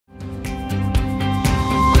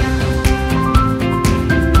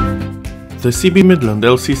The CB Midland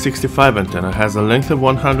LC65 antenna has a length of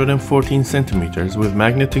 114 cm with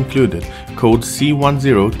magnet included. Code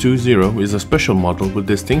C1020 is a special model with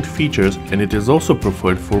distinct features, and it is also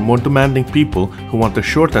preferred for more demanding people who want a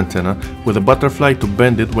short antenna with a butterfly to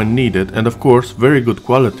bend it when needed, and of course very good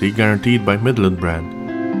quality guaranteed by Midland brand.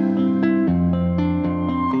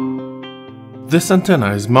 This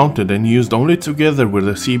antenna is mounted and used only together with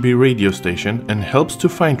a CB radio station and helps to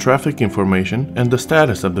find traffic information and the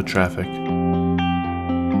status of the traffic.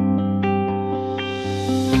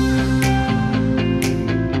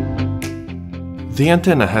 The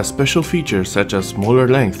antenna has special features such as smaller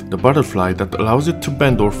length, the butterfly that allows it to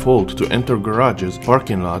bend or fold to enter garages,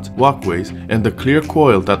 parking lots, walkways, and the clear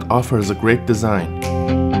coil that offers a great design.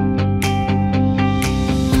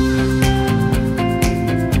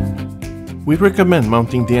 We recommend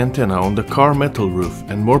mounting the antenna on the car metal roof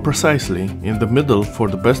and more precisely in the middle for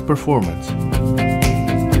the best performance.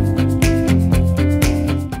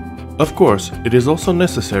 Of course, it is also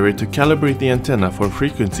necessary to calibrate the antenna for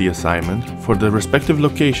frequency assignment for the respective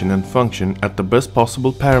location and function at the best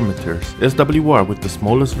possible parameters, SWR with the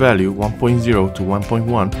smallest value 1.0 to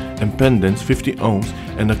 1.1, impedance 50 ohms,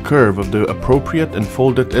 and a curve of the appropriate and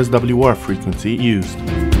folded SWR frequency used.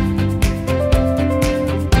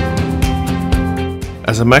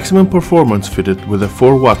 As a maximum performance fitted with a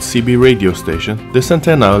 4-watt CB radio station, this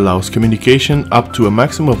antenna allows communication up to a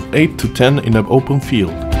maximum of 8 to 10 in an open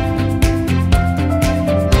field.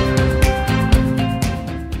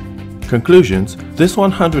 Conclusions: this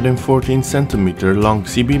 114 cm long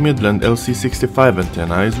CB Midland LC65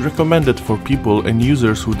 antenna is recommended for people and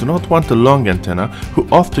users who do not want a long antenna, who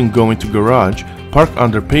often go into garage, park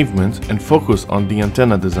under pavements, and focus on the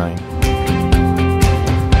antenna design.